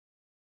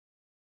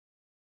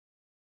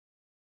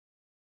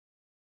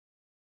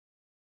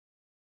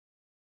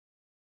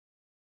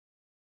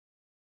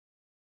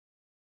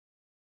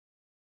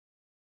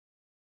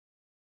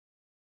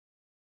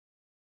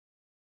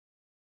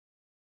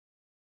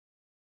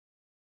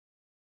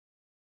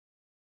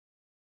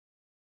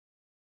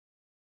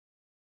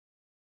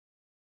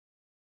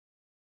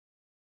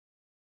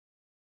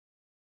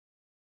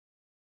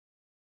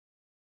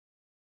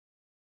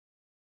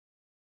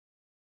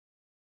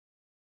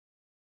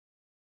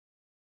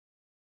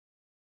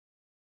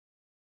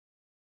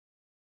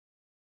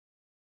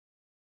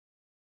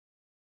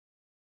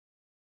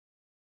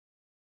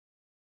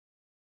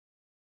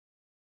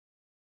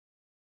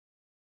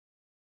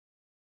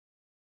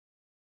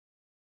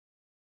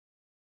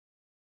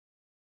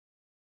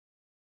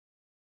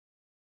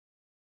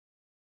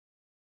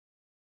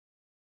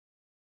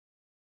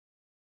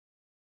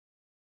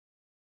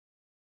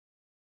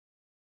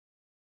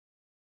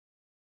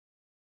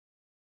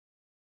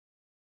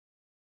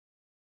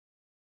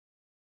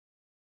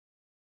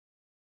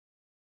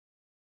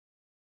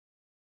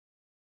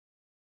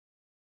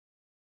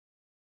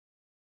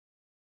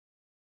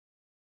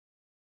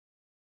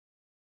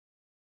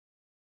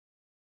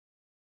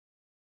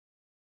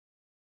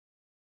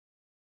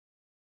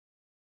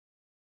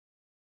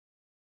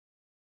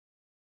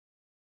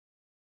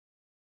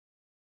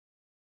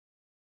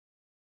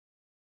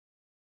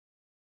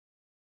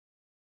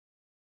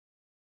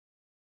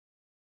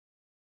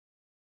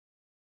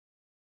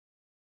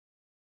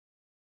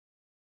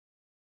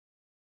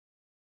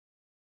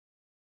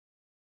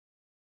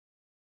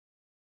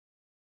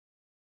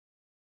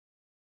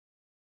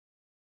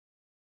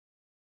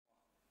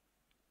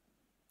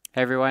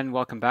Hey everyone,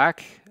 welcome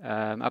back.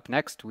 Up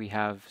next we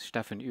have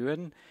Stephan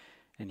Ewen,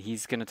 and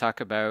he's going to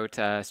talk about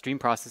stream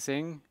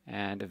processing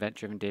and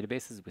event-driven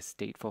databases with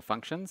stateful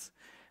functions.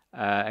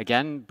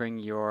 Again, bring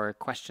your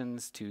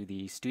questions to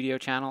the studio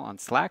channel on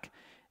Slack,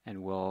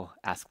 and we'll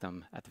ask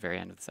them at the very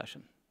end of the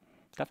session.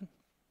 Stephan?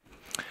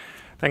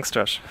 Thanks,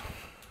 Josh.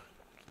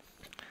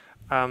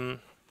 Hello,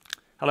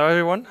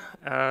 everyone.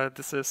 I'm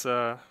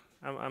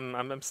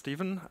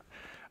Stephan.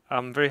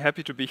 I'm very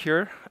happy to be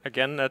here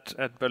again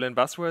at Berlin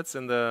Buzzwords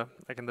in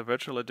the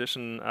virtual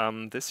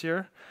edition this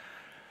year.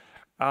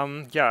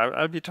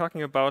 I'll be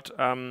talking about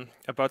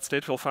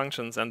stateful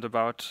functions and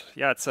about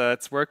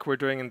it's work we're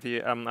doing in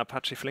the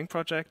Apache Flink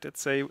project.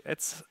 It's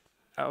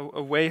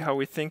a way how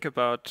we think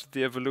about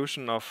the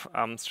evolution of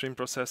stream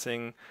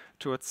processing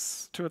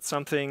towards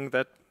something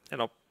that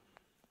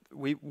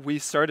we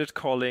started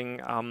calling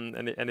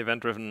an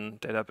event-driven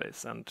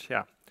database, and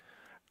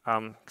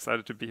I'm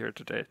excited to be here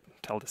today to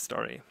tell the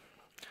story.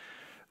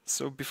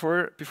 So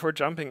before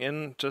jumping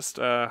in, just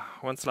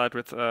one slide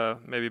with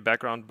maybe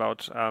background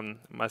about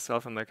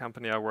myself and the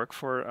company I work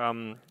for.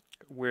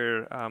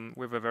 We're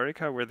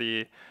Verica. We're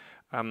the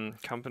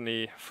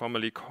company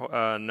formerly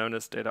known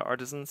as Data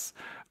Artisans.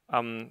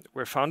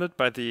 We're founded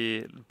by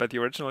the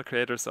original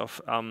creators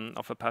of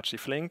Apache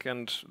Flink,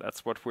 and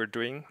that's what we're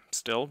doing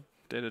still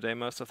day-to-day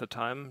most of the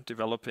time,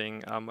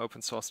 developing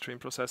open source stream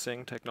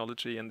processing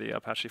technology in the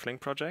Apache Flink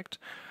project.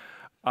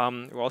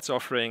 We're also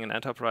offering an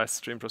enterprise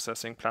stream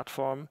processing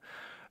platform.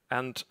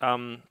 And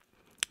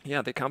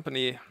the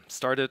company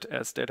started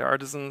as Data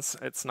Artisans.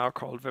 It's now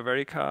called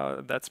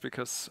Verica. That's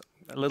because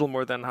a little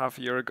more than half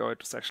a year ago,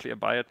 it was actually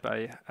acquired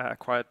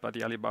by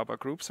the Alibaba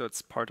Group. So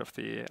it's part of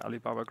the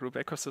Alibaba Group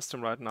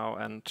ecosystem right now.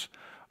 And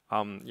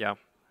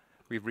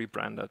we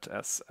rebranded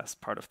as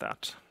part of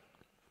that.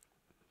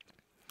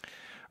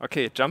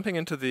 Okay, jumping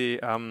into the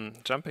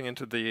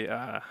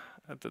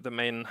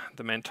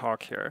main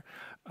talk here.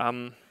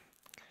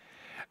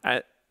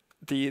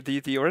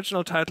 The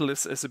original title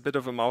is a bit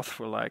of a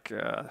mouthful, like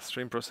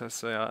stream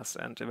processors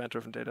and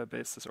event-driven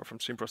databases, or from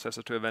stream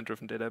processor to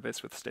event-driven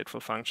database with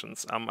stateful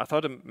functions. I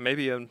thought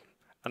maybe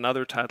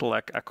another title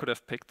I could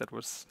have picked that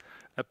was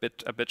a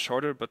bit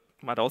shorter, but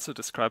might also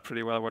describe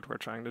pretty well what we're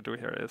trying to do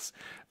here is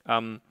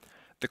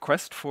the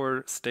quest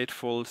for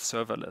stateful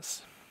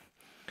serverless.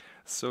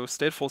 So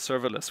stateful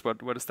serverless,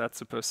 what is that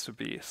supposed to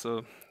be?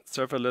 So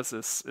serverless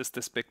is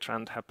this big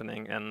trend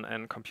happening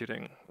in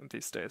computing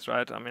these days,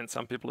 right? I mean,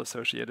 some people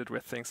associate it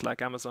with things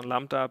like Amazon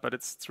Lambda, but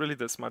it's really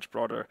this much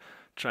broader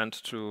trend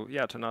to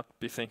not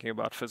be thinking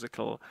about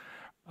physical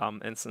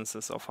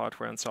instances of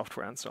hardware and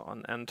software and so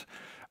on. And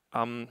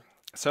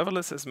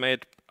serverless has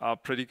made a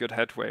pretty good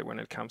headway when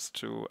it comes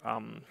to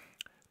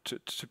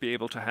be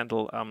able to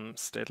handle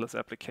stateless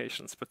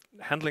applications, but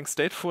handling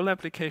stateful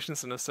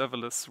applications in a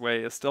serverless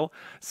way is still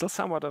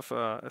somewhat of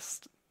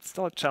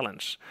still a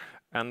challenge.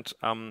 And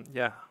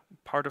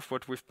part of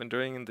what we've been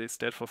doing in the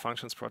Stateful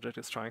Functions project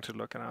is trying to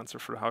look and answer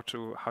for how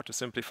to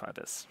simplify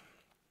this.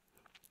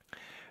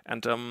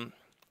 And I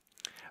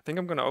think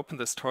I'm going to open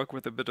this talk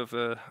with a bit of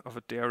a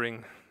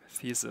daring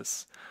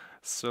thesis.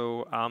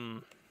 So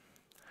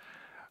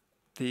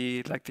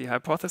the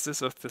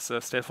hypothesis of this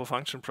Stateful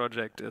Function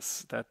project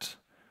is that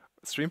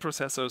stream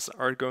processors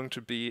are going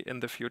to be in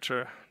the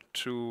future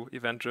to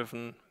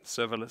event-driven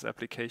serverless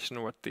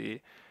application what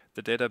the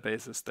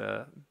databases,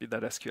 be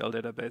that SQL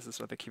databases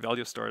or the key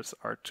value stores,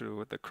 are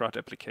to the CRUD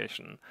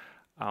application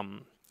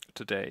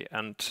today.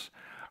 And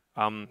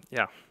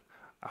I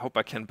hope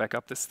I can back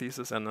up this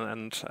thesis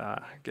and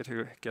get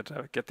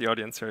the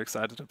audience here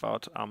excited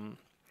about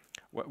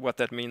what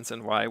that means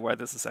and why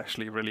this is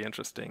actually a really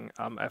interesting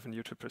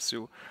avenue to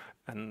pursue,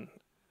 and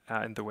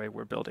in the way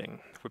we're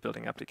building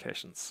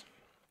applications.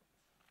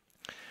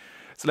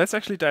 So let's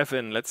actually dive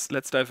in. Let's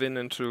dive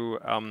into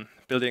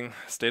building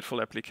stateful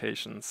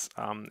applications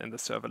in the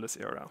serverless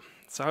era.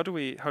 So how do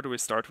we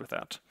start with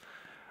that?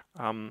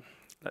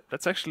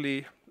 Let's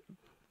actually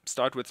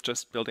start with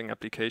just building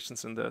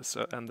applications in the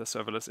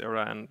serverless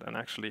era and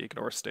actually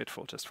ignore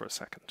stateful just for a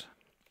second.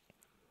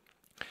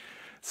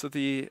 So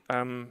the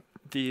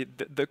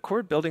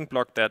core building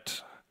block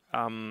that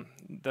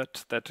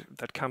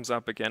comes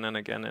up again and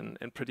again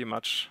in pretty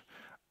much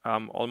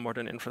all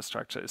modern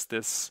infrastructure is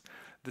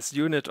this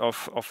unit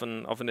of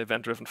an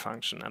event-driven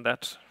function, and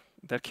that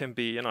can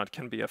be it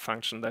can be a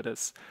function that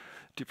is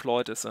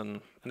deployed as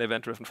an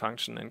event-driven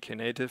function in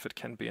Knative. It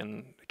can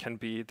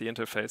be the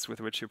interface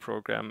with which you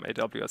program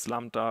AWS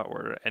Lambda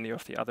or any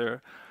of the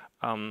other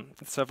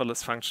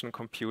serverless function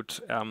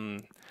compute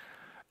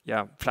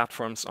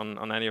platforms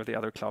on any of the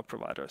other cloud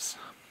providers.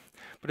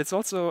 But it's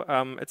also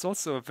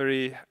a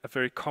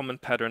very common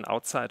pattern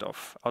outside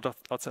of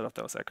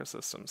those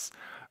ecosystems.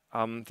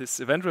 This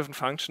event-driven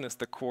function is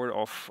the core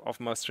of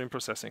most stream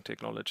processing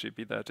technology,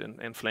 be that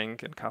in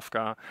Flink, in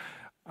Kafka.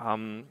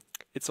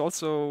 It's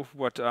also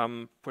what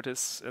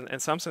is in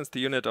some sense the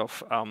unit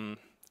of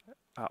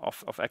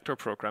actor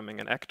programming,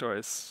 and actor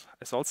is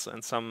also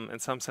in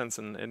some sense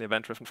an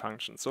event-driven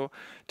function. So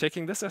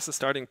taking this as a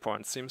starting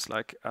point seems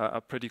like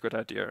a pretty good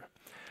idea.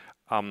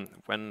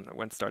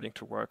 when starting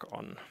to work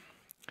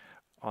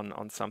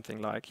on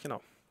something like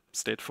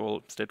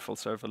stateful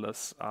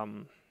serverless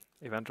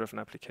event-driven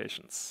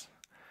applications.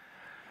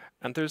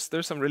 And there's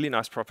some really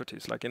nice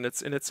properties. Like in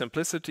its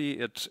simplicity,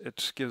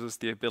 it gives us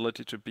the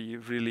ability to be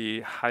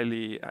really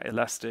highly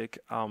elastic,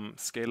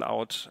 scale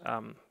out,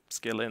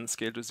 scale in,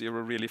 scale to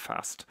zero really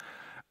fast.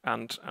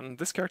 And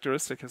this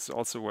characteristic is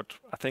also what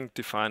I think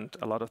defined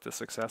a lot of the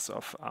success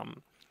of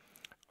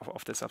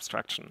this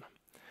abstraction.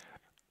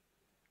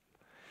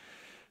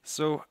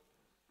 So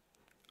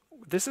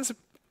this is,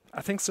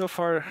 I think so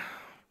far,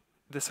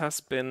 this has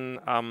been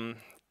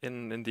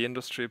in the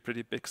industry a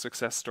pretty big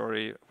success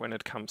story when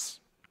it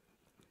comes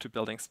to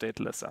building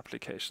stateless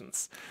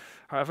applications.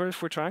 However,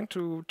 if we're trying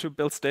to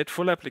build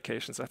stateful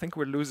applications, I think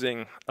we're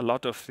losing a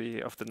lot of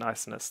the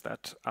niceness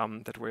that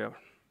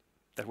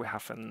we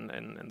have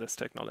in this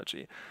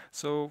technology.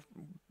 So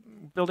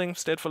building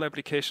stateful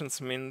applications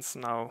means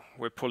now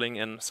we're pulling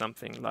in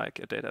something like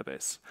a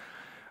database,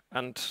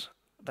 and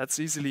that's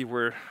easily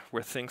where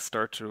things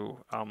start to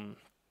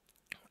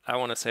I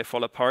want to say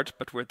fall apart,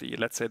 but where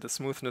let's say the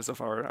smoothness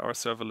of our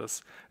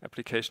serverless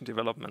application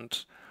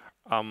development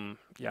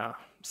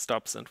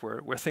stops, and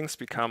where things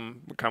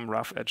become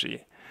rough,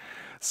 edgy.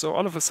 So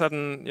all of a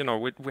sudden,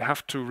 we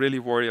have to really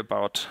worry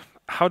about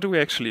how do we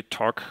actually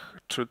talk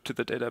to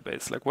the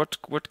database? Like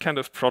what kind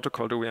of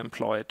protocol do we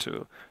employ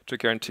to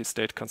guarantee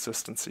state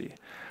consistency?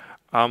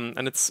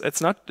 And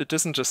it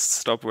doesn't just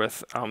stop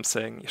with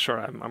saying, sure,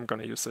 I'm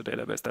going to use a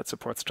database that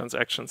supports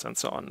transactions and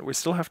so on. We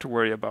still have to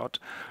worry about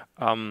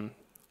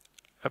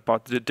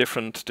the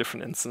different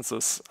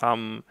instances,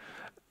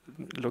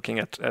 looking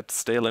at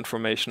stale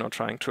information or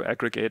trying to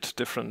aggregate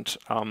different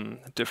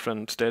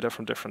data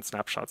from different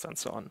snapshots and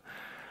so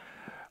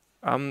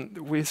on.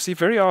 We see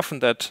very often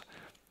that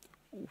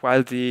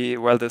while the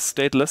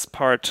stateless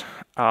part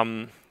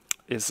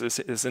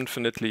is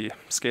infinitely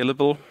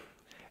scalable,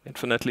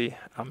 infinitely,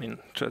 I mean,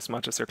 to as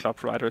much as your cloud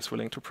provider is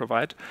willing to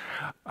provide,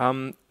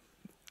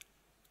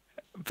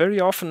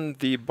 very often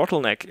the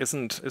bottleneck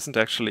isn't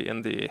actually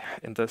in the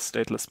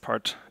stateless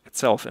part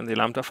itself, in the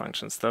Lambda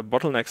functions. The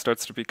bottleneck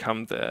starts to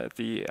become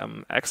the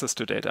access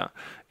to data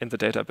in the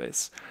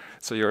database.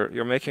 So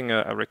you're making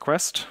a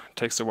request,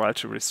 takes a while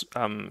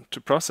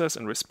to process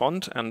and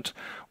respond, and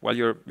while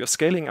you're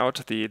scaling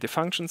out the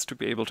functions to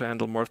be able to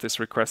handle more of these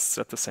requests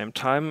at the same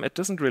time, it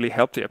doesn't really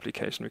help the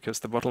application because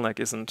the bottleneck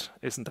isn't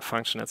the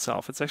function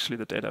itself, it's actually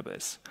the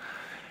database.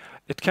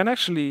 It can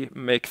actually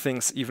make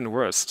things even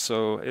worse.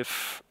 So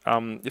if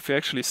you're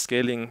actually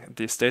scaling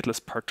the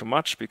stateless part too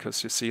much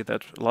because you see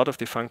that a lot of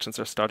the functions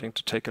are starting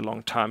to take a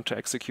long time to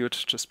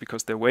execute just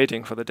because they're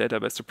waiting for the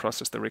database to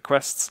process the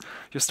requests,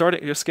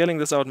 you're scaling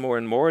this out more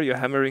and more, you're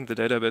hammering the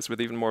database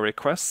with even more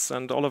requests,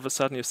 and all of a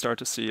sudden you start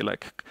to see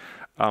like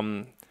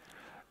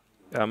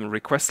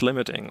request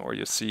limiting, or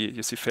you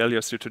see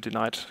failures due to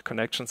denied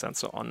connections and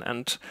so on.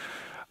 And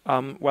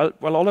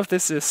while all of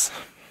this is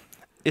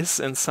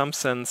in some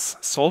sense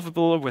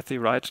solvable with the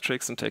right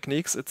tricks and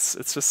techniques, it's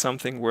just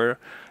something where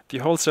the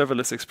whole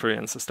serverless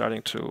experience is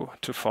starting to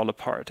fall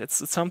apart.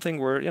 It's something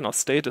where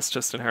state is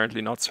just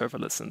inherently not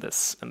serverless in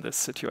this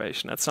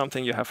situation. It's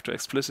something you have to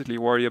explicitly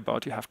worry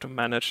about, you have to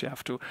manage, you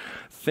have to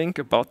think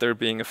about there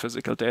being a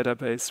physical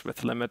database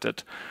with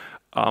limited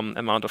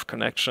amount of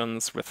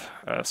connections, with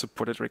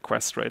supported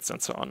request rates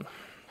and so on.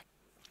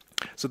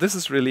 So this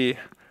is really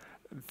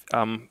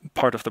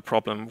part of the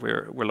problem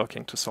we're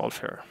looking to solve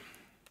here.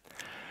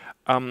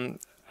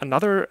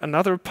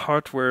 Another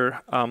part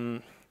where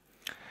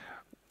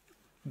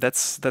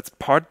that's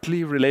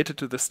partly related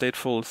to the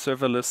stateful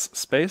serverless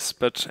space,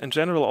 but in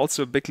general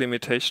also a big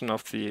limitation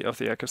of the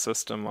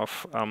ecosystem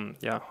of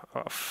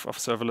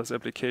serverless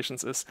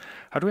applications is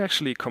how do we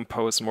actually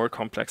compose more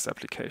complex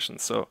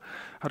applications? So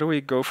how do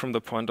we go from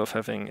the point of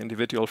having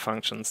individual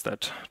functions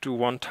that do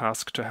one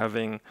task to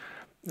having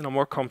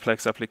more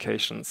complex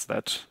applications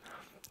that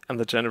in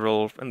the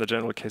general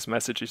case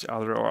message each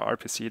other or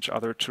RPC each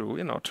other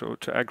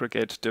to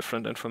aggregate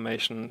different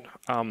information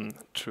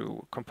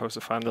to compose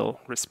a final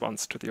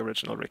response to the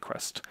original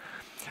request.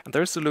 And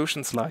there are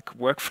solutions like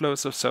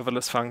workflows of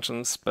serverless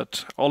functions,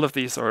 but all of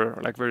these are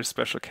like very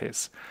special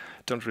case,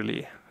 don't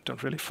really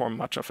form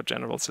much of a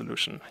general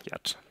solution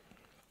yet.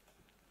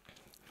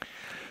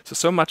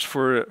 So much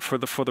for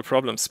the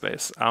problem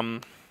space.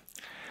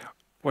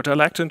 What I'd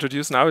like to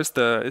introduce now is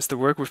the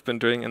work we've been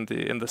doing in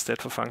the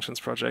Stateful Functions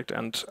project,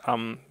 and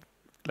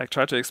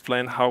try to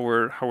explain how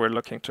we're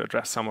looking to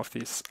address some of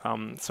these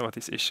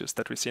issues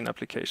that we see in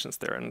applications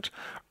there. And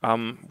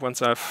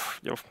once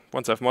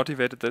I've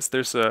motivated this,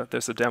 there's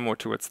a demo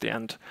towards the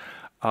end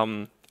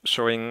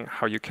showing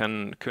how you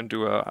can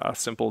do a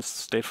simple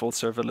stateful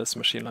serverless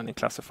machine learning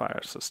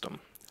classifier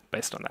system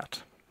based on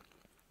that.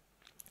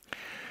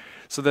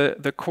 So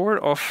the core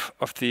of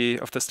the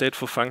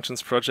Stateful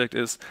Functions project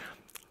is,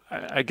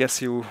 I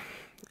guess you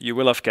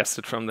will have guessed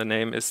it from the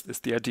name, is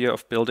the idea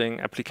of building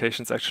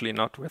applications actually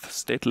not with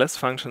stateless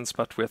functions,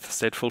 but with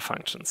stateful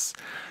functions.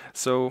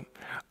 So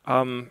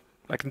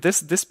like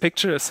this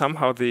picture is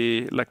somehow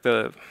the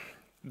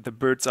the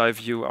bird's eye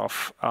view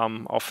of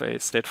a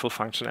stateful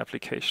function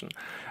application.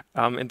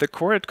 In the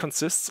core, it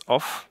consists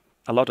of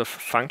a lot of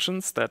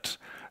functions that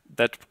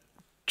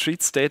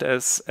treat state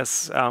as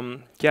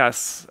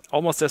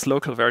almost as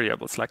local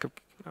variables, like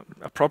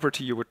a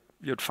property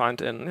you'd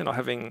find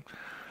in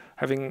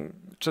having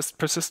just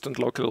persistent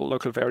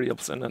local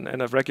variables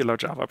in a regular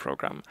Java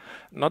program.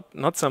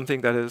 Not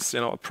something that is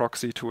a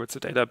proxy towards a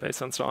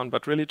database and so on,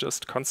 but really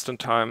just constant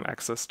time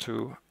access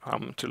to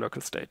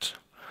local state.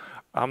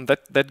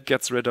 That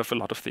gets rid of a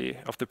lot of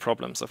the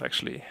problems of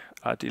actually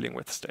dealing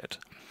with state.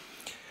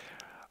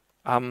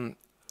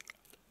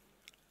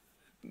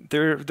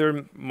 There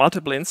are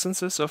multiple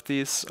instances of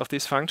these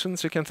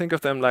functions. You can think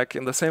of them like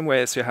in the same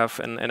way as you have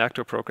in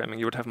actor programming.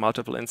 You would have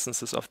multiple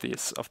instances of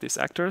these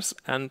actors,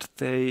 and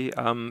they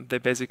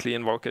basically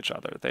invoke each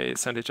other. They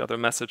send each other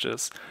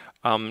messages,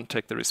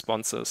 take the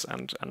responses,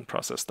 and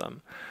process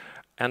them.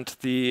 And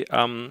the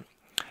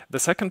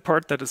second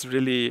part that is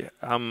really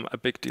a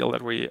big deal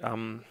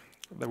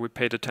that we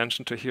paid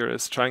attention to here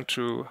is trying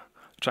to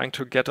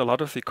get a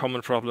lot of the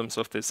common problems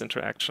of this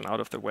interaction out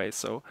of the way.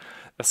 So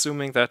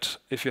assuming that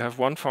if you have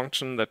one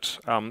function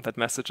that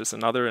messages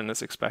another and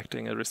is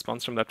expecting a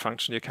response from that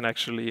function, you can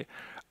actually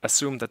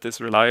assume that this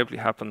reliably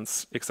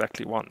happens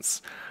exactly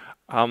once.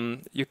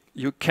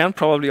 You can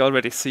probably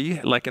already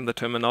see, like in the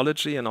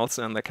terminology and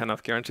also in the kind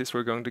of guarantees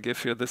we're going to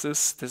give here, this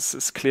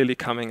is clearly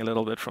coming a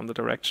little bit from the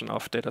direction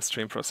of data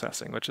stream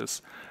processing, which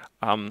is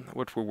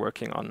what we're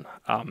working on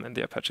in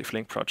the Apache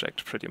Flink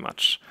project pretty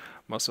much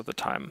most of the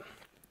time.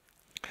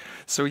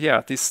 So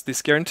yeah,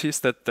 these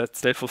guarantees that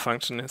stateful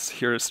function is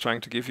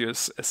trying to give you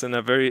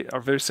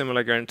are very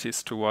similar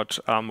guarantees to what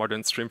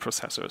modern stream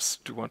processors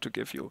do want to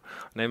give you,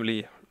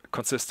 namely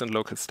consistent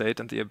local state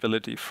and the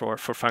ability for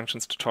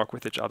functions to talk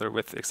with each other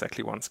with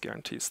exactly once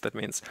guarantees. That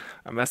means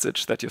a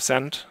message that you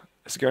send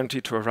is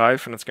guaranteed to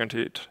arrive, and it's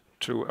guaranteed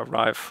to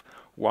arrive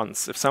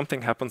once. If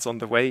something happens on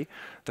the way,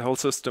 the whole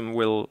system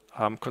will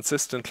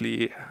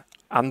consistently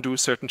undo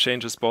certain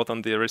changes both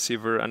on the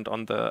receiver and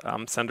on the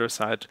sender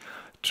side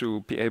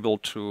to be able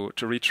to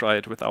retry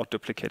it without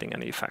duplicating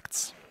any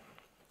effects.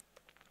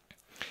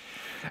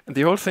 And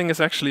the whole thing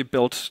is actually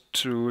built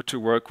to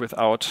work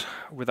without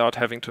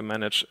having to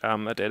manage a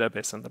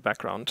database in the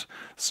background.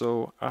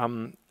 So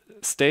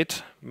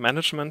state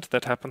management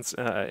that happens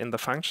in the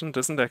function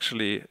doesn't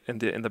actually in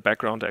the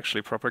background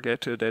actually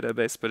propagate to a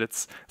database, but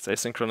it's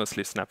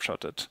asynchronously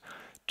snapshotted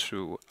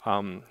to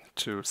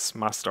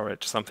mass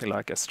storage, something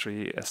like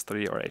S3,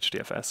 or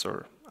HDFS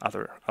or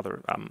other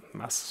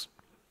mass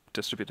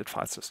distributed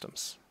file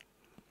systems.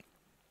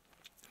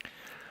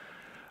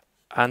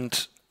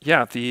 And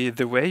yeah, the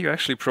way you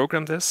actually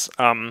program this,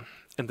 in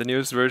the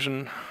newest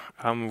version,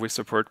 we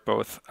support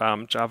both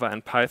Java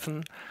and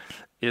Python,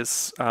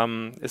 is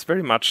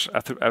very much,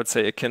 I would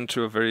say, akin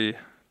to a very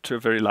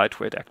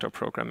lightweight actor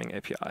programming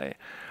API.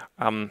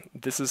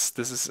 This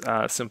is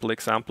a simple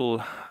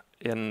example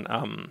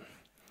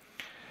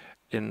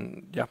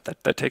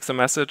that takes a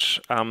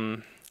message,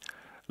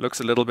 looks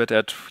a little bit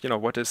at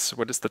what is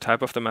the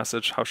type of the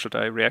message, how should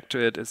I react to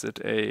it? Is it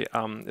a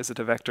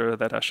vector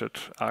that I should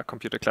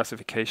compute a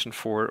classification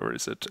for, or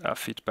is it a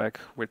feedback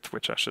with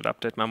which I should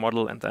update my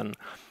model? And then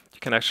you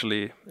can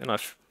actually,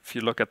 if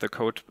you look at the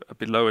code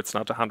below, it's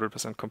not a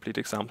 100% complete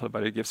example,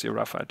 but it gives you a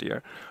rough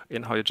idea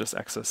in how you just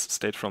access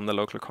state from the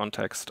local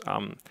context,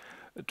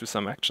 do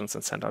some actions,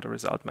 and send out a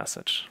result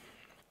message.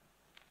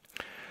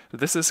 So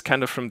this is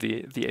kind of from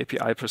the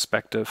API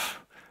perspective,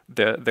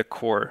 the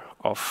core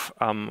of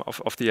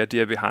the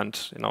idea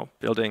behind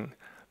building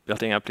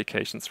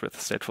applications with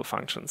stateful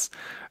functions.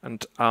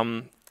 And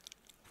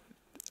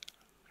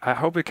I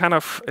hope it kind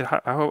of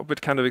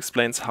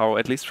explains how,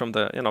 at least from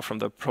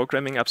the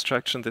programming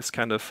abstraction, this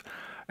kind of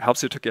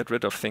helps you to get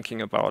rid of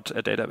thinking about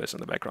a database in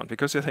the background,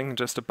 because you're thinking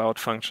just about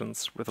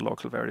functions with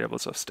local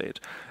variables of state,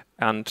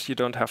 and you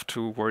don't have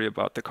to worry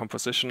about the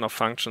composition of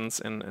functions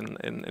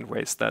in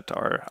ways that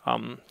are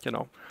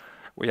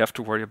we have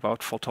to worry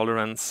about fault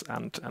tolerance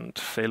and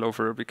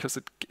failover, because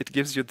it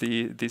gives you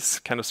these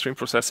kind of stream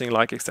processing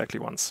like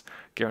exactly once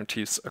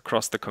guarantees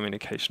across the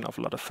communication of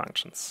a lot of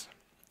functions.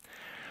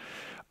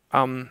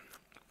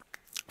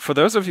 For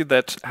those of you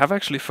that have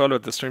actually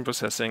followed the stream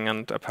processing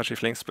and Apache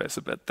Flink space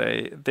a bit,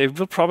 they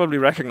will probably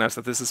recognize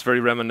that this is very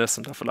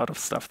reminiscent of a lot of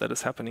stuff that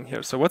is happening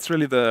here. So what's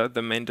really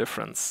the main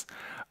difference?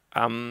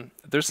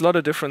 There's a lot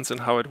of difference in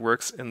how it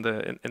works in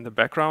the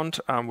background,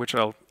 which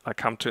I'll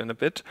come to in a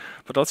bit.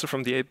 But also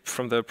from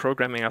the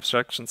programming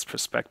abstractions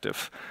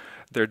perspective,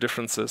 there are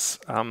differences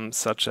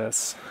such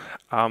as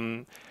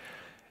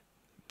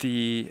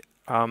the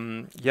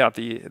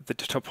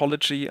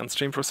topology and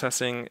stream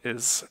processing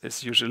is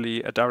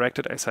usually a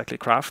directed acyclic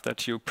graph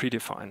that you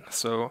predefine.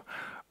 So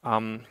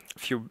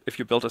if you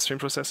build a stream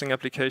processing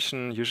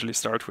application, usually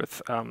start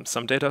with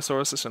some data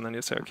sources, and then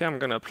you say, okay, I'm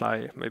going to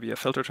apply maybe a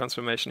filter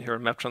transformation here, a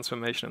map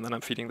transformation, and then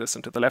I'm feeding this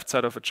into the left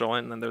side of a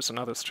join, and then there's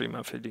another stream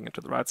I'm feeding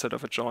into the right side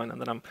of a join,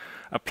 and then I'm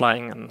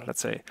applying an,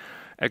 let's say,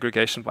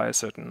 aggregation by a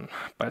certain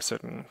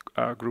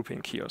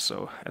grouping key or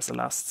so as the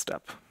last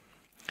step.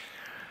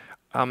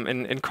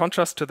 In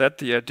contrast to that,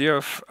 the idea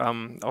of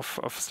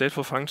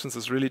stateful functions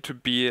is really to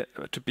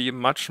be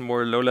much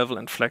more low-level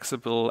and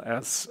flexible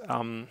as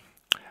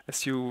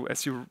you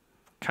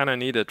kind of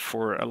need it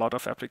for a lot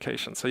of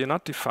applications. So you're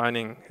not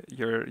defining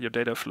your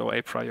data flow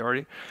a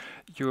priori.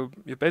 You're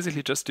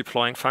basically just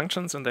deploying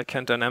functions, and they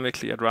can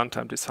dynamically at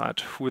runtime decide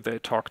who they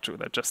talk to.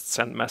 They just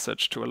send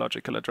message to a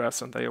logical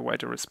address, and they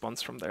await a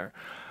response from there.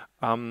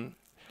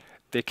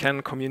 They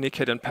can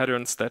communicate in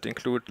patterns that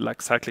include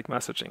like cyclic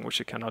messaging, which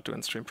you cannot do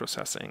in stream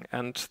processing.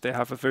 And they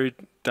have a very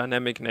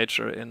dynamic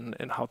nature in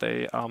how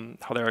they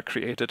are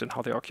created and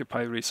how they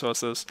occupy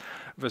resources.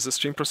 Versus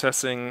stream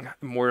processing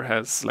more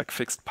has like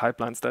fixed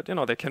pipelines that,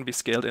 they can be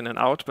scaled in and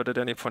out, but at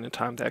any point in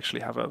time, they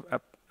actually have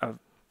a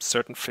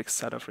certain fixed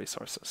set of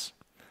resources.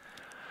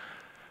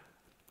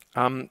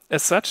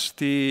 As such,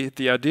 the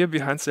idea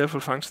behind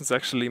stateful functions is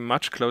actually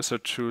much closer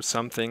to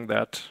something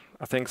that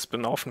I think it's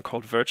been often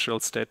called virtual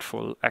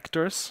stateful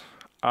actors,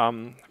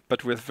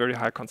 but with very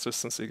high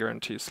consistency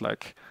guarantees,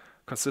 like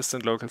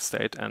consistent local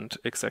state and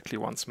exactly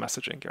once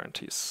messaging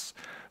guarantees.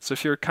 So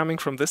if you're coming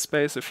from this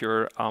space, if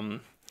you're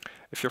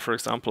for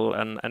example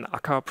an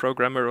Akka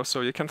programmer or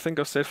so, you can think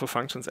of stateful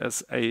functions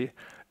as a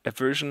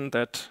version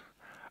that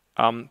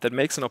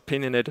makes an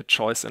opinionated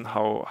choice in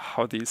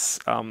how these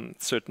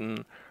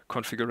certain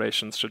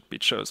configurations should be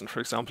chosen.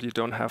 For example, you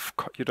don't have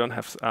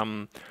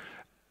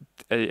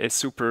a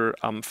super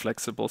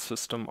flexible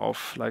system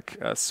of like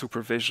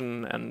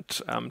supervision and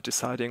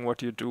deciding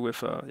what you do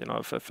if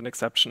an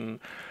exception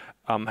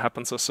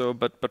happens or so,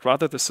 but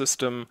rather the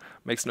system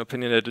makes an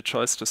opinionated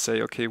choice to say,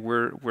 okay,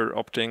 we're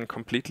opting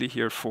completely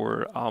here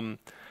for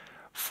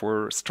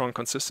strong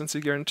consistency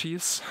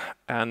guarantees,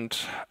 and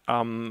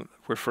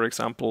we're, for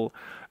example,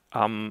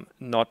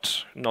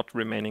 not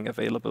remaining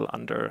available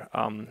under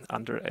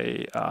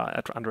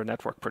a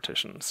network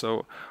partition.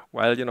 So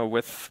while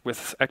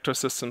with actor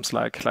systems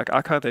like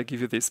Akka, they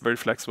give you these very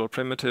flexible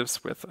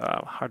primitives with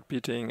heart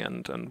beating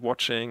and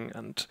watching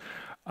and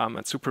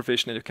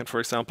supervision, and you can, for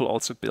example,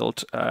 also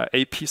build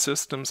AP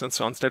systems and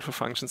so on. Stateful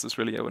functions is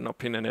really an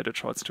opinionated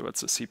choice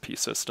towards a CP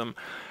system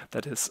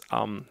that is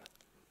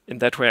in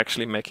that way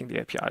actually making the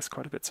APIs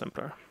quite a bit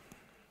simpler.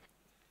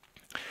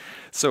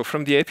 So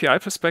from the API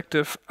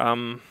perspective,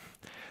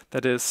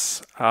 that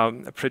is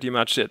pretty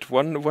much it.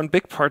 One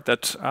big part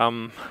that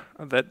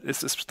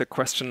is the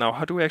question now: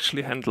 how do we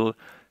actually handle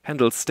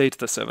state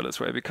the serverless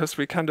way? Because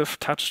we kind of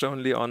touched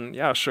only on,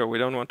 yeah, sure, we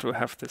don't want to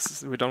have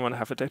this. We don't want to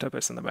have a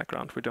database in the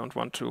background. We don't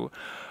want to,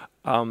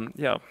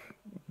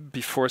 be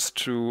forced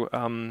to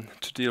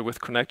deal with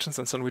connections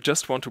and so on. We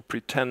just want to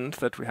pretend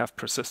that we have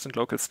persistent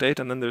local state,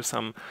 and then there's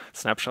some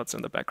snapshots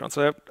in the background.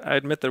 So I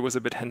admit there was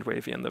a bit hand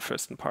wavy in the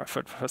first part,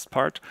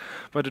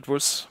 but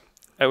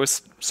I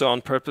was so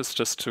on purpose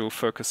just to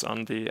focus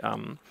on the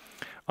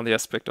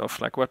aspect of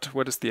like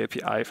what is the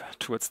API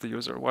towards the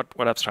user?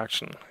 What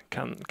abstraction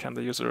can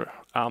the user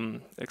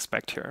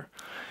expect here?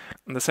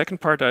 In the second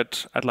part,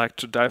 I'd like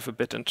to dive a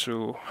bit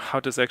into how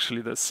does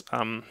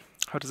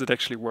it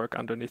actually work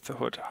underneath the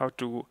hood? How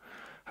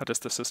does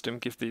the system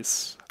give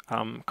these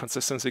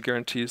consistency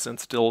guarantees and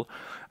still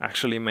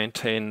actually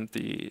maintain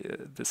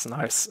this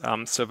nice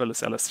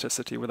serverless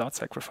elasticity without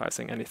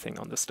sacrificing anything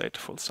on the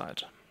stateful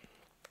side?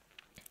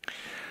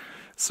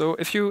 So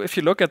if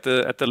you look at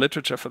the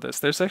literature for this,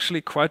 there's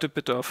actually quite a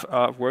bit of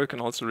work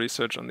and also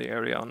research on the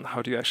area on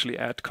how do you actually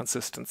add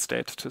consistent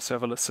state to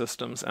serverless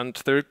systems.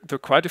 And there are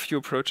quite a few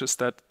approaches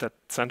that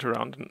center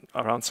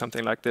around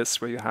something like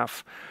this, where you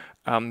have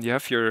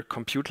your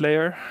compute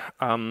layer,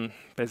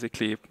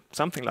 basically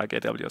something like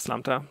AWS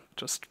Lambda,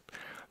 just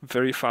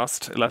very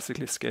fast,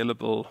 elastically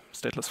scalable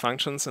stateless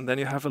functions, and then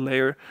you have a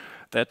layer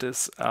that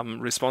is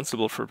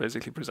responsible for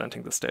basically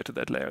presenting the state to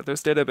that layer.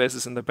 There's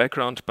databases in the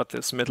background, but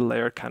this middle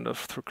layer, kind of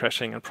through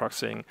crashing and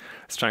proxying,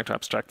 is trying to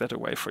abstract that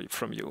away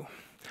from you.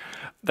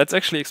 That's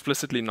actually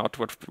explicitly not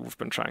what we've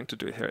been trying to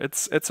do here.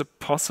 It's a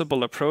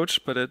possible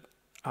approach, but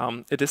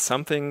it is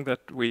something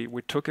that we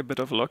took a bit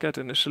of a look at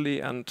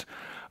initially, and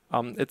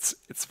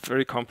it's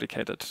very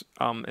complicated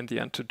in the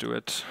end to do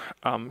it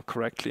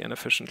correctly and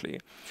efficiently.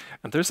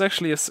 And there's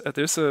actually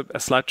there's a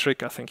slight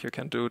trick I think you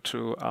can do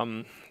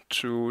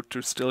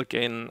to still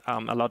gain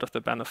a lot of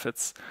the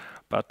benefits,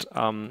 but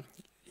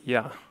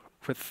yeah,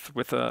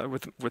 with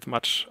a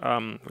much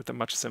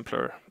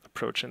simpler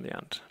approach in the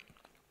end.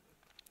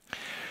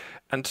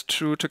 And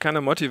to kind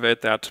of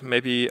motivate that,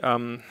 maybe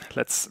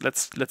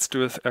let's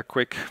do a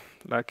quick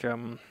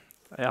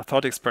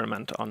thought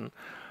experiment on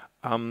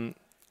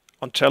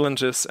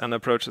challenges and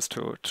approaches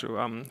to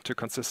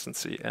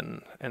consistency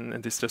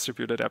in these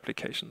distributed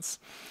applications.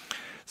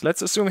 So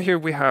let's assume here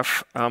we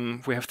have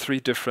three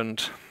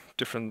different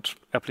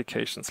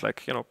applications,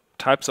 like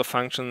types of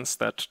functions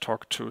that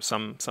talk to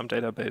some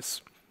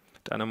database,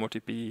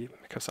 DynamoDB,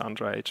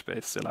 Cassandra,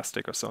 HBase,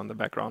 Elastic, or so in the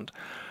background.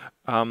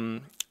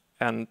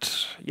 And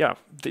yeah,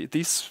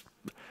 these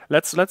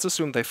let's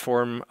assume they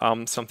form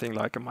something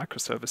like a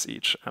microservice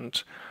each,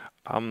 and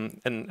an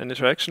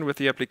interaction with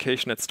the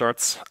application. It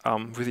starts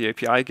with the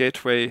API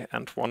gateway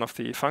and one of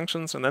the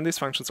functions, and then these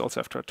functions also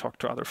have to talk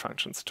to other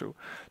functions to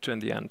in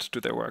the end do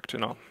their work,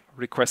 to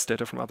request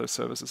data from other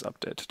services,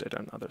 update data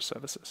in other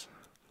services.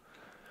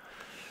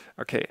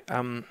 Okay.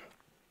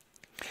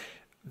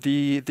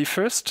 The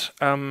first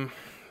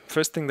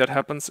thing that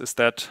happens is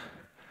that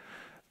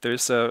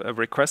there's a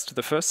request to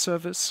the first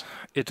service.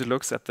 It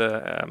looks at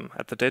the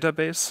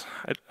database.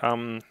 It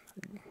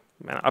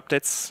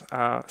updates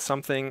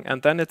something,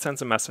 and then it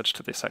sends a message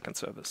to the second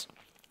service,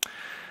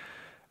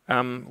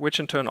 which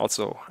in turn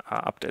also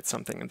updates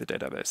something in the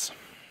database.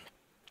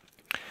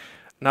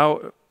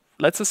 Now,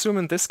 let's assume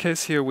in this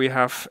case here we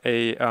have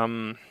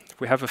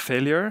a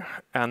failure,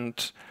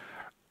 and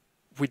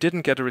we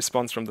didn't get a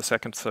response from the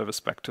second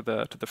service back to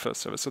the first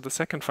service. So the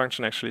second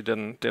function actually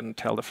didn't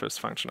tell the first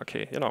function,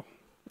 okay,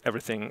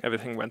 everything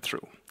went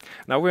through.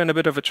 Now we're in a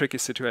bit of a tricky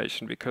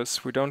situation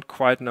because we don't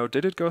quite know,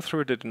 did it go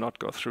through or did it not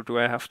go through? Do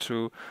I have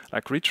to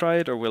retry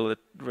it, or will it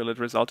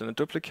result in a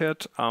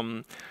duplicate?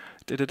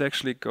 Did it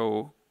actually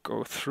go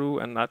through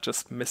and not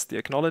just miss the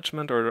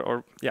acknowledgement,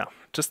 or yeah,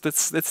 just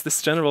it's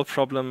this general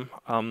problem,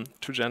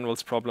 two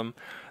generals problem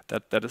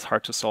that is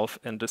hard to solve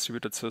in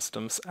distributed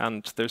systems,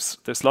 and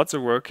there's lots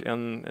of work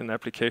in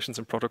applications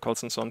and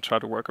protocols and so on to try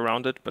to work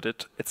around it, but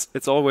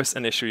it's always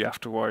an issue you have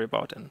to worry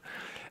about in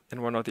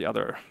one or the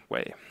other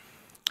way.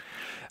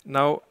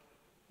 Now,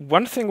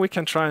 one thing we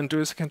can try and do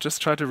is we can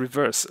just try to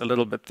reverse a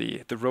little bit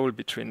the role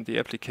between the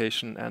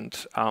application and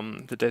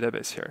the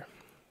database here.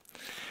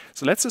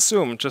 So let's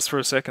assume just for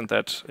a second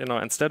that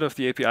instead of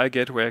the API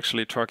gateway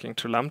actually talking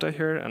to Lambda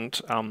here and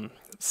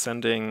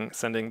sending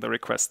the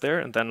request there,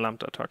 and then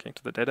Lambda talking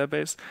to the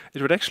database,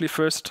 it would actually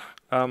first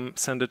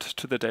send it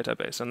to the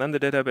database, and then the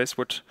database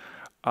would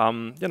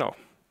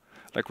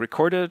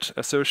record it,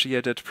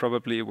 associate it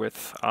probably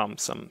with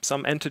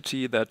some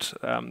entity that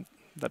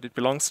it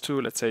belongs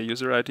to, let's say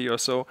user ID or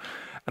so,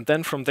 and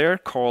then from there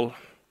call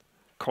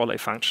a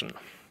function,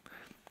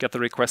 get the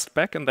request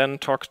back, and then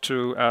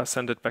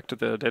send it back to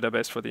the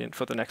database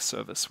for the next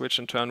service, which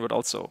in turn would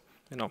also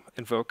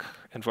invoke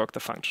the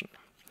function.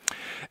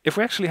 If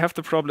we actually have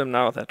the problem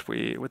now that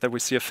we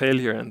see a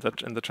failure in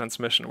the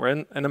transmission,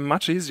 we're in a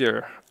much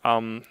easier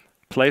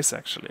place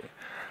actually.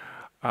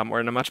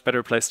 Or in a much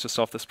better place to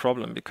solve this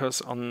problem,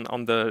 because on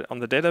the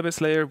database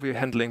layer we're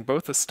handling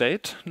both the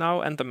state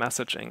now and the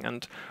messaging.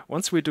 And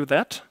once we do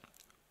that,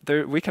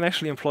 we can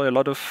actually employ a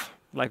lot of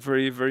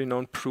very, very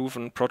known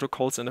proven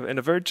protocols in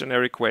a very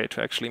generic way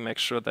to actually make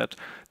sure that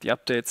the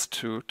updates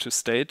to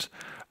state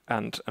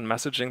and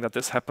messaging, that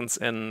this happens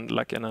in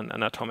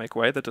an atomic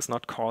way that does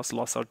not cause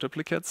loss or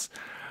duplicates.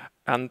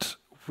 And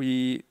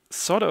we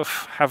sort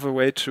of have a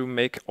way to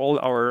make all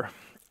our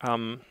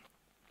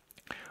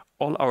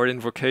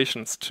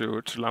invocations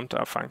to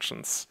Lambda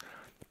functions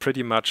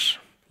pretty much,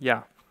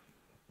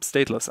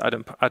 stateless,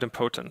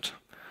 idempotent.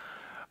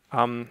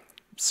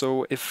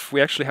 So if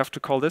we actually have to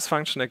call this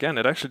function again,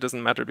 it actually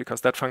doesn't matter,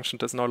 because that function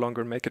does no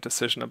longer make a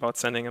decision about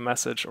sending a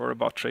message or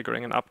about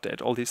triggering an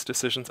update. All these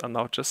decisions are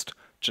now just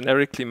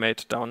generically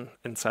made down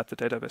inside the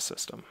database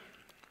system.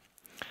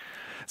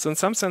 So in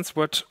some sense,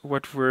 what we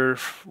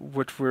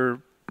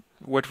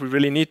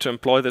really need to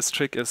employ this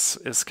trick is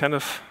kind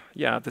of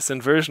this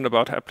inversion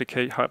about how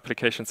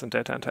applications and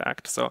data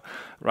interact. So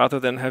rather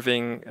than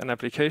having an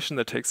application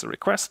that takes a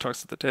request,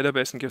 talks to the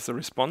database, and gives a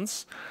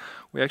response,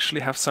 we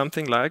actually have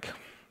something like,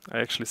 I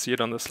actually see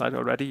it on the slide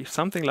already,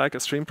 something like a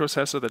stream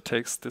processor that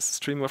takes this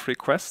stream of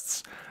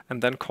requests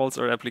and then calls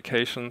our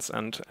applications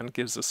and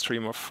gives a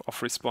stream of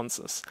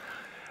responses.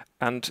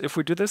 And if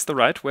we do this the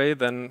right way,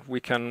 then we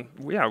can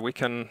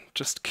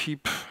just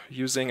keep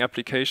using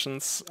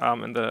applications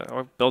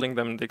or building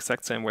them in the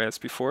exact same way as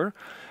before.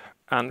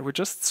 And we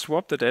just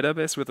swap the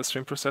database with the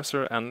stream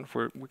processor, and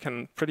we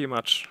can pretty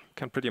much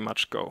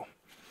go.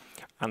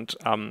 And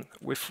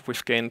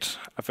we've gained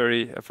a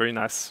very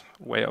nice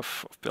way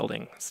of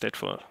building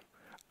stateful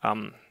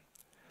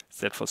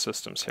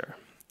systems here.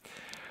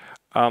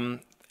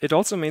 It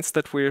also means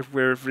that we're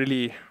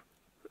really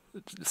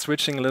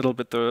switching a little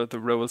bit the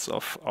roles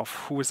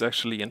of who is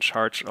actually in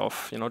charge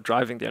of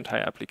driving the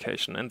entire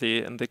application. In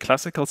the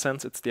classical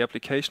sense, it's the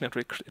application. It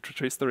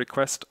retrieves the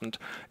request, and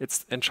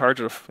it's in charge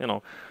of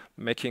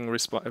making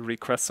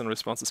requests and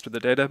responses to the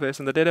database,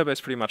 and the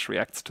database pretty much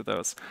reacts to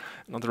those.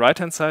 And on the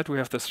right-hand side, we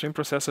have the stream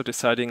processor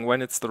deciding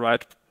when it's the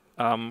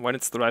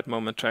right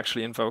moment to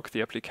actually invoke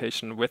the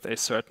application with a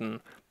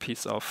certain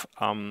piece of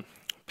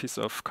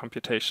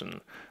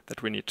computation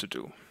that we need to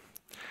do.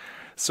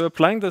 So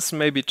applying this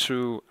maybe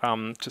to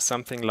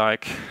something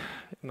like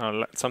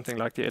something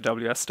like the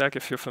AWS stack,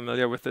 if you're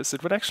familiar with this,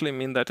 it would actually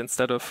mean that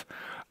instead of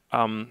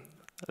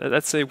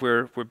let's say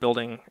we're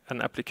building an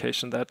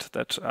application that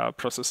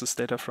processes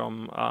data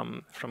from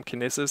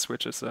Kinesis,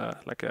 which is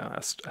like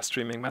a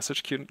streaming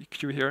message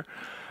queue here.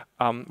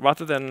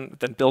 Rather than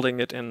building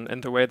it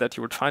in the way that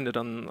you would find it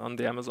on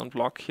the Amazon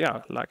blog,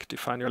 like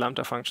define your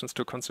Lambda functions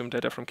to consume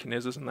data from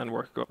Kinesis and then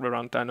work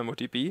around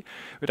DynamoDB,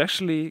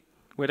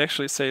 we'd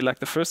actually say like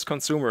the first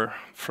consumer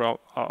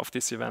of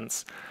these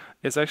events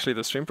is actually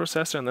the stream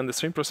processor, and then the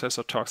stream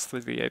processor talks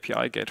through the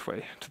API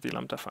gateway to the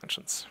Lambda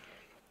functions.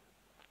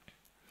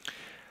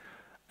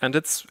 And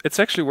it's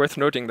actually worth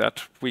noting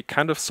that we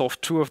kind of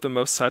solved two of the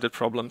most cited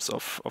problems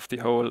of the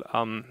whole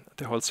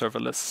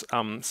serverless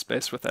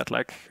space with that,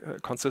 like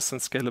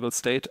consistent scalable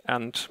state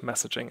and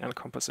messaging and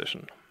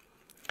composition.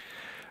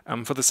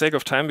 For the sake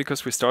of time,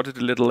 because we started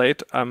a little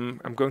late, I'm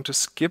going to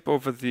skip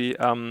over the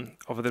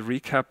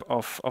recap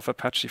of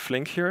Apache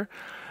Flink here.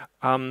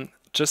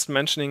 Just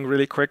mentioning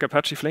really quick,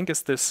 Apache Flink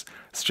is this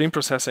stream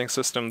processing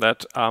system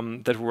that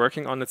we're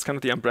working on. It's kind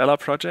of the umbrella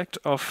project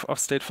of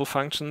stateful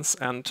functions,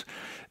 and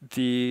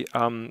the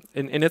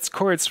in its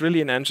core, it's really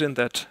an engine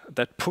that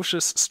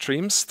pushes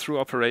streams through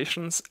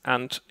operations,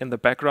 and in the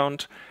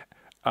background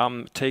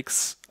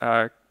takes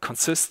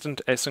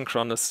consistent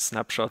asynchronous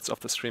snapshots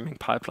of the streaming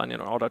pipeline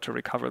in order to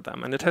recover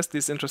them. And it has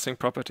these interesting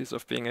properties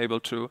of being able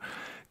to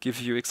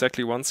give you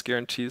exactly once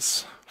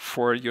guarantees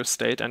for your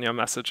state and your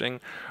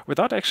messaging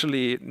without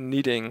actually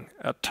needing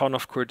a ton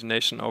of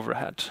coordination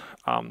overhead.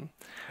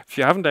 If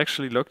you haven't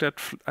actually looked at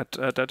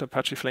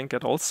Apache Flink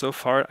at all so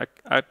far,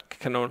 I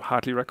can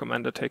hardly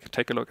recommend it.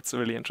 Take a look. It's a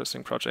really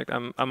interesting project.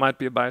 I might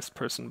be a biased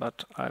person,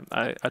 but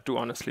I do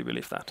honestly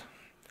believe that.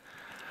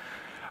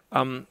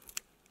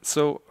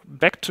 So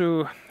back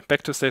to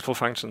stateful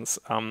functions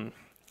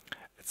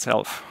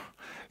itself.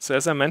 So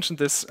as I mentioned,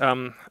 this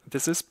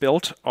is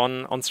built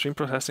on stream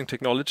processing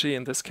technology.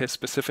 In this case,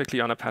 specifically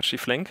on Apache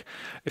Flink.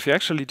 If you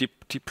actually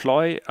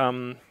deploy,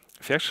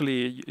 if you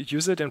actually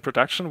use it in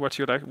production, what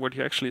you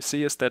actually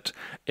see is that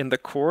in the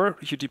core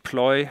you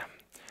deploy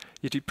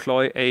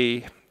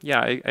a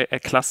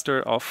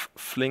cluster of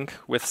Flink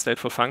with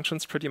stateful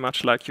functions, pretty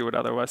much like you would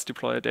otherwise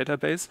deploy a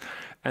database,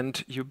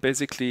 and you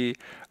basically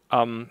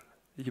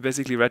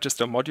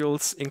register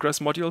modules, ingress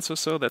modules or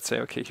so, that say,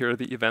 okay, here are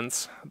the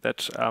events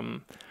that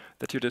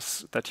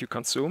you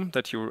consume,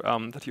 that you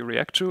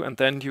react to, and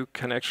then you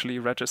can actually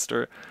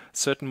register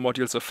certain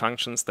modules of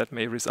functions that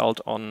may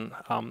result on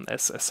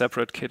as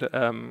separate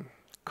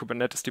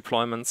Kubernetes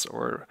deployments,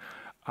 or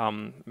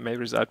may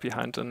reside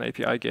behind an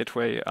API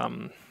gateway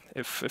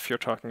if you're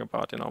talking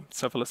about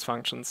serverless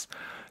functions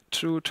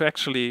to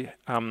actually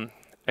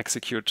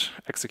execute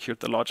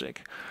the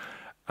logic.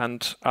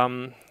 And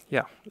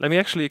yeah, let me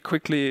actually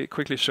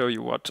quickly show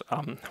you what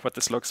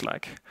this looks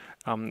like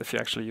if you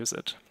actually use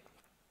it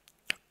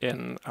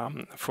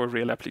for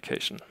real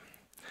application.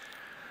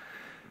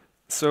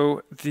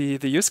 So the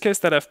use case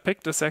that I've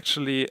picked is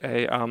actually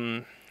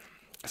a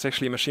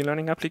machine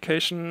learning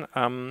application,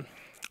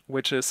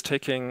 which is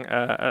taking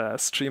a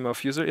stream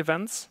of user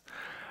events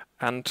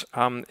and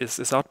is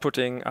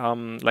outputting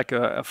like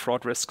a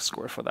fraud risk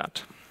score for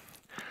that.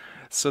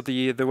 So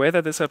the way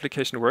that this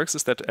application works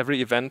is that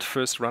every event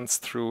first runs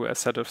through a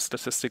set of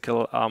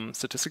statistical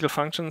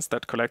functions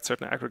that collect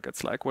certain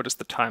aggregates, like what is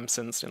the time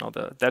since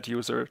that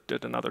user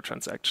did another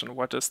transaction,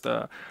 what is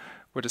the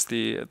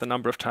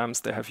number of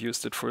times they have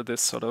used it for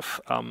this sort of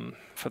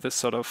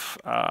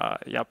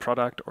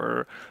product,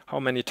 or how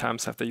many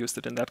times have they used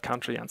it in that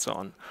country, and so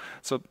on.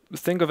 So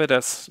think of it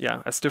as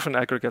different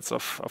aggregates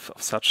of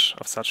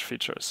such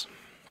features.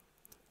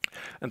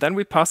 And then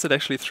we pass it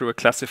actually through a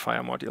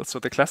classifier module. So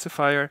the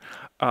classifier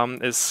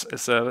is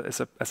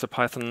a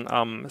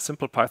Python,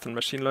 simple Python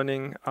machine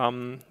learning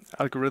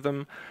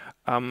algorithm,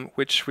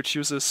 which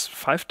uses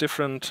five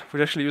different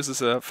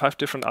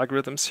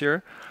algorithms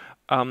here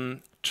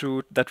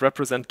that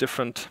represent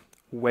different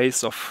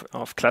ways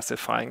of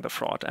classifying the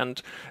fraud.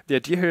 And the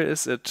idea here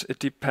is it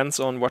depends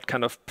on what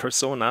kind of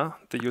persona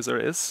the user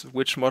is,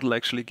 which model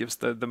actually gives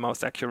the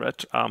most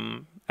accurate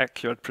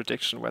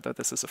prediction whether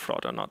this is a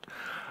fraud or not.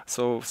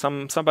 So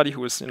somebody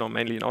who is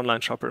mainly an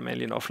online shopper,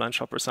 mainly an offline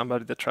shopper,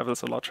 somebody that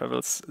travels a lot,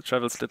 travels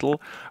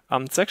little.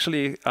 It's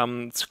actually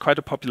it's quite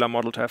a popular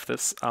model to have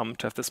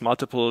this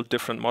multiple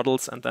different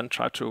models and then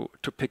try to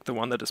pick the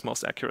one that is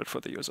most accurate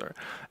for the user.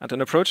 And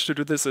an approach to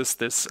do this is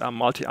this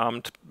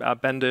multi-armed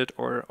bandit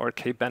or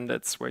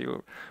K-bandits, where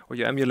you're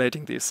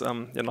emulating these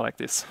like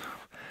these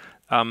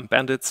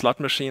bandit slot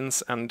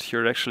machines, and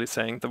you're actually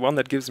saying the one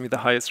that gives me the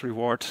highest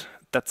reward,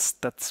 that's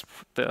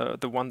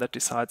the one that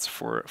decides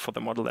for the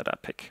model that I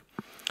pick.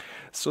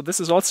 So this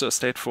is also a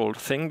stateful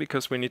thing,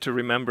 because we need to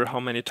remember how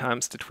many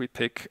times did we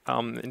pick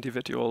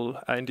individual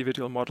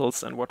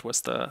models, and what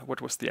was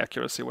the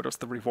accuracy, what was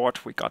the reward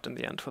we got in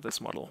the end for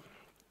this model.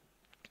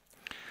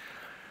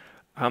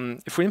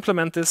 If we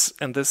implement this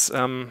in this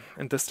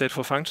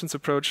stateful functions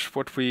approach,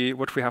 what we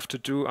have to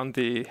do on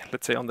the,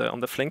 let's say on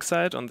the Flink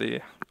side, on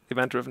the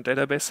event-driven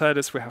database side,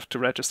 is we have to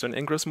register an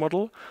ingress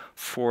model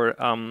for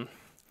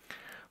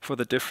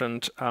the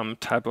different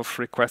type of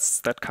requests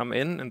that come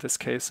in. In this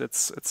case,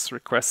 it's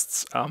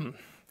requests.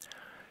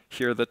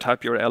 Here, the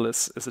type URL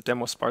is a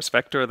demo sparse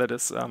vector, that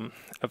is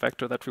a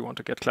vector that we want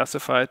to get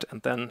classified,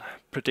 and then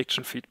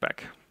prediction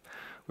feedback,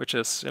 which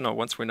is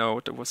once we know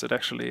was it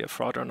actually a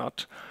fraud or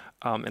not.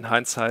 In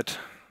hindsight,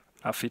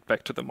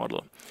 feedback to the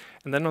model.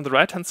 And then on the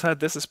right-hand side,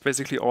 this is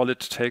basically all it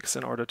takes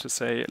in order to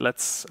say,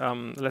 let's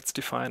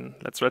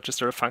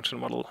register a function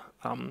model,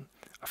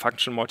 a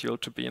function module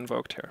to be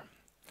invoked here.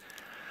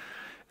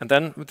 And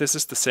then this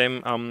is the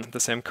same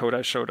code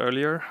I showed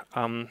earlier.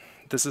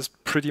 This is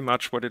pretty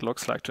much what it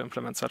looks like to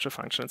implement such a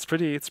function.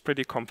 It's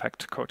pretty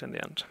compact code in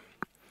the end.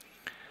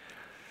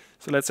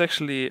 So let's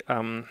actually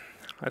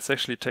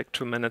take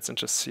 2 minutes and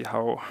just see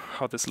how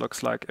this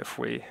looks like if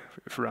we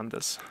run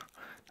this.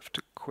 I have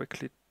to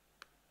quickly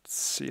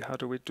see how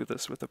do we do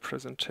this with the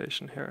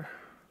presentation here.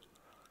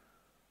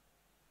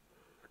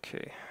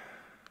 Okay.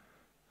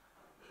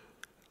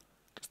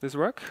 Does this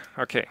work?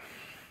 Okay.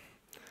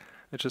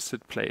 I just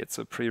hit play. It's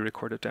a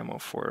pre-recorded demo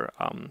for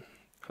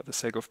the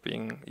sake of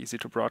being easy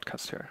to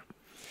broadcast here.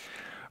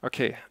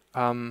 Okay.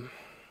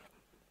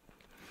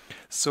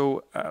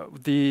 So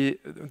the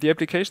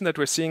application that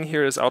we're seeing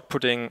here is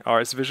outputting or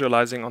is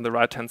visualizing on the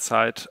right-hand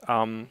side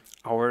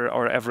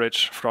our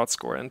average fraud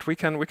score, and we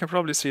can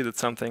probably see that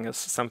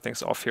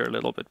something's off here a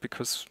little bit,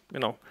 because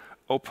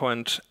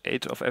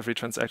 0.8 of every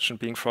transaction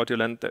being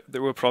fraudulent, they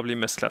were probably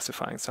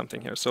misclassifying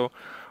something here. So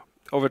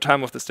over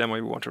time of this demo,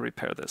 we want to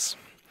repair this.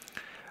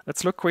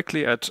 Let's look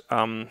quickly at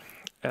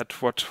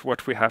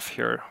what we have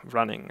here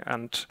running,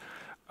 and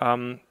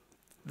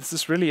this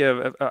is really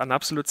an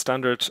absolute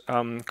standard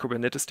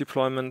Kubernetes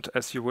deployment,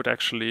 as you would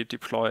actually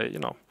deploy,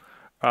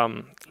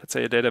 let's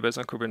say a database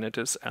on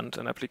Kubernetes and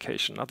an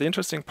application. Now, the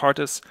interesting part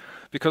is,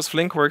 because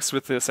Flink works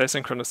with this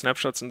asynchronous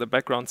snapshots in the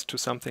background to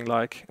something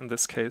like, in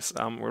this case,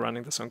 we're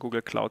running this on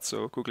Google Cloud.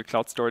 So Google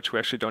Cloud Storage, we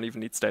actually don't even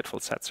need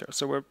stateful sets here.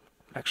 So we're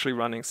actually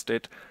running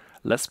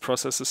stateless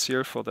processes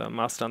here for the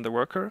master and the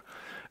worker.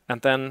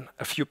 And then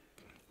a few,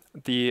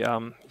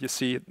 you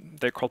see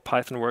they're called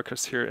Python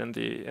workers here in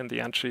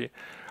the entry.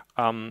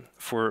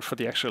 For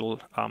the actual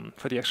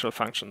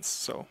functions.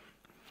 So,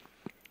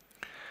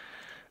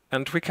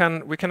 and we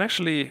can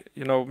actually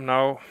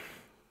now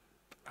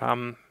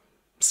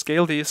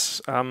scale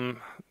these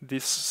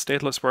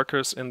stateless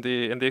workers in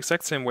the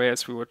exact same way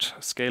as we would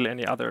scale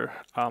any other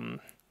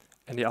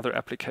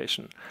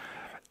application.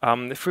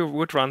 If we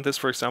would run this,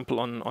 for example,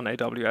 on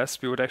AWS,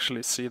 we would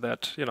actually see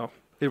that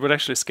it would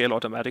actually scale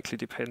automatically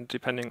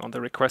depending on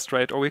the request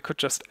rate, or we could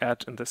just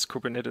add, in this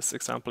Kubernetes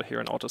example here,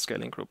 an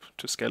auto-scaling group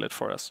to scale it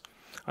for us.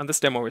 On this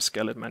demo, we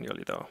scale it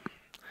manually, though.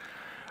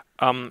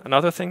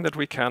 Another thing that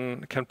we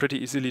can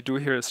pretty easily do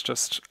here is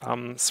just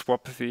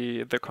swap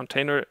the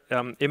container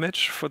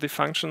image for the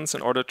functions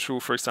in order to,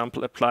 for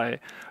example, apply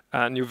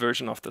a new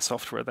version of the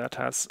software that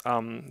has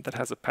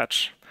a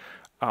patch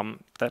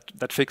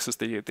that fixes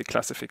the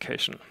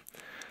classification.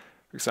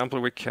 For example,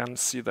 we can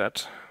see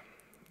that,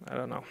 I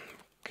don't know,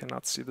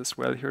 cannot see this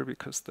well here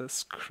because the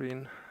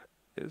screen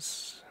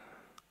is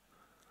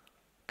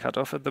cut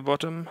off at the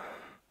bottom.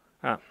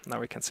 Now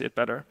we can see it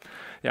better.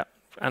 Yeah,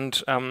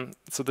 and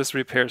so this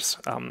repairs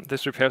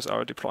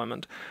our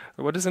deployment.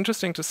 What is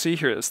interesting to see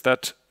here is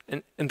that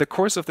in the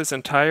course of this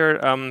entire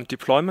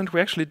deployment,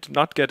 we actually did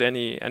not get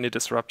any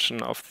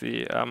disruption of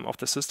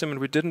the system, and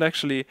we didn't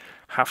actually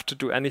have to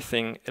do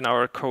anything in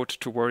our code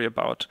to worry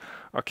about.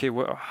 Okay,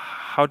 well,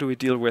 how do we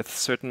deal with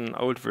certain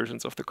old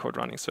versions of the code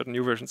running, certain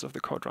new versions of the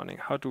code running?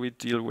 How do we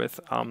deal with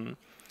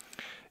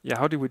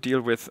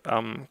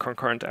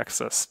concurrent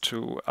access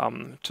to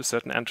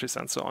certain entries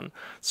and so on?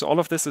 So all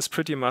of this is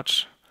pretty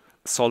much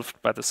solved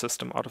by the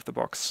system out of the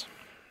box.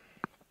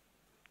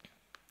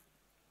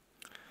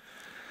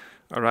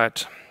 All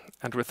right,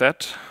 and with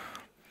that,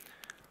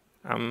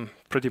 I'm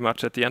pretty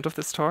much at the end of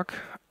this talk.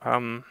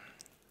 That's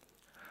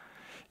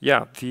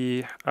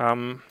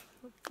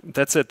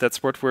it.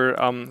 That's what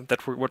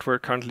we're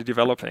currently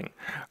developing.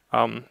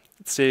 In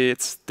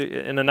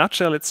a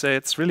nutshell,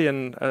 it's really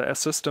a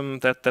system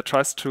that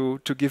tries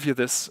to give you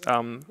this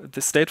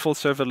stateful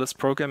serverless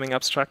programming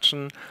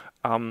abstraction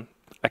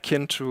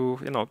akin to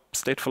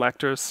stateful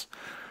actors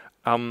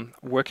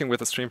working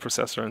with a stream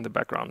processor in the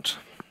background.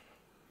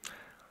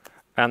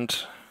 And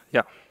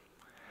yeah,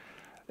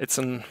 it's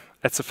a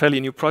fairly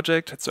new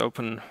project. It's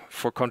open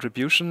for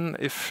contribution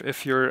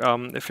if you're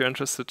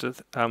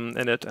interested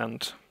in it.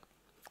 And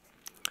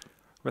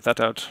with that,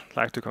 I'd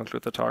like to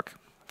conclude the talk.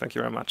 Thank you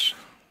very much.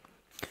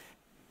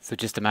 So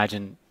just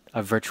imagine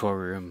a virtual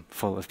room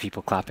full of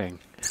people clapping,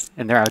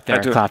 and they're out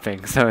there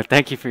clapping. So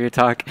thank you for your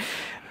talk.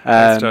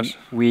 Thanks, Josh.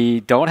 We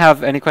don't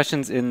have any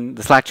questions in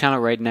the Slack channel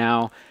right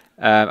now.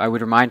 I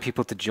would remind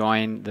people to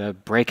join the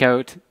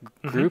breakout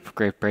group,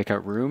 great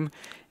breakout room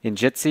in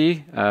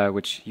Jitsi,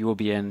 which you will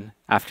be in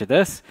after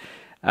this.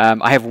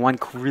 I have one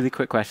really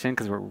quick question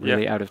because we're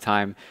really out of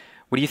time.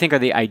 What do you think are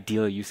the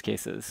ideal use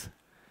cases?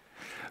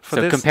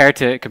 So compared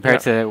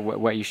to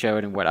what you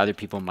showed and what other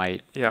people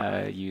might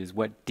use,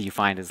 what do you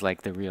find is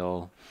like the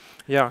real?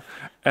 Yeah.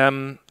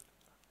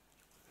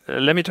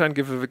 Let me try and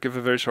give a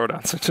very short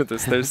answer to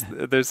this.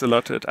 There's a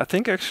lot to it. I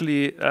think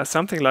actually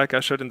something like I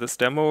showed in this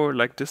demo,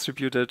 like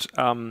distributed,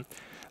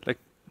 like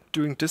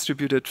doing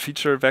distributed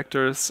feature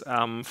vectors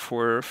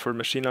for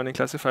machine learning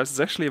classifiers is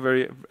actually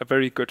a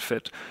very good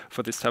fit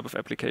for this type of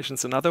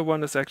applications. Another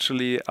one is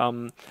actually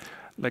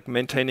like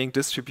maintaining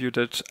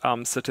distributed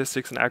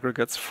statistics and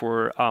aggregates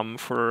for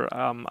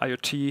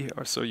IoT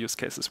or so use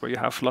cases where you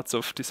have lots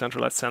of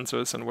decentralized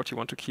sensors, and what you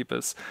want to keep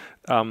is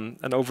an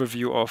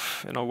overview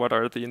of what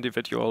are the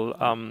individual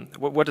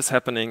what is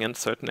happening in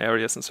certain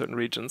areas in certain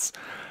regions.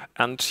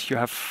 And you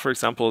have, for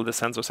example, the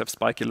sensors have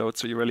spiky loads,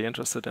 so you're really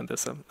interested in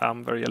this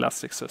very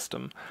elastic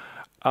system.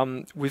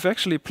 We've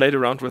actually played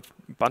around with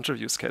a bunch of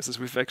use cases.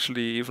 We've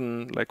actually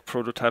even like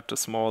prototyped a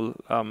small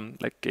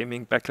like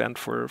gaming backend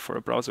for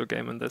a browser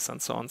game in this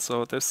and so on.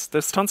 So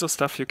there's tons of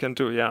stuff you can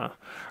do. Yeah,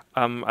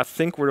 I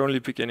think we're only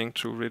beginning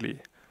to really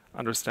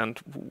understand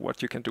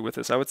what you can do with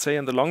this. I would say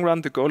in the long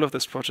run, the goal of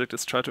this project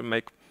is try to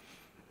make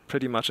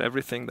pretty much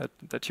everything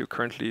that you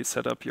currently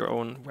set up your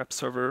own web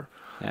server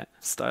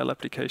style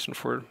application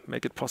for,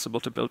 make it possible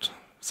to build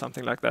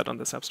something like that on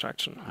this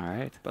abstraction. All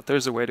right. But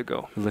there's a way to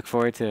go. We look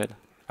forward to it.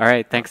 All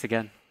right. Thanks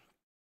again.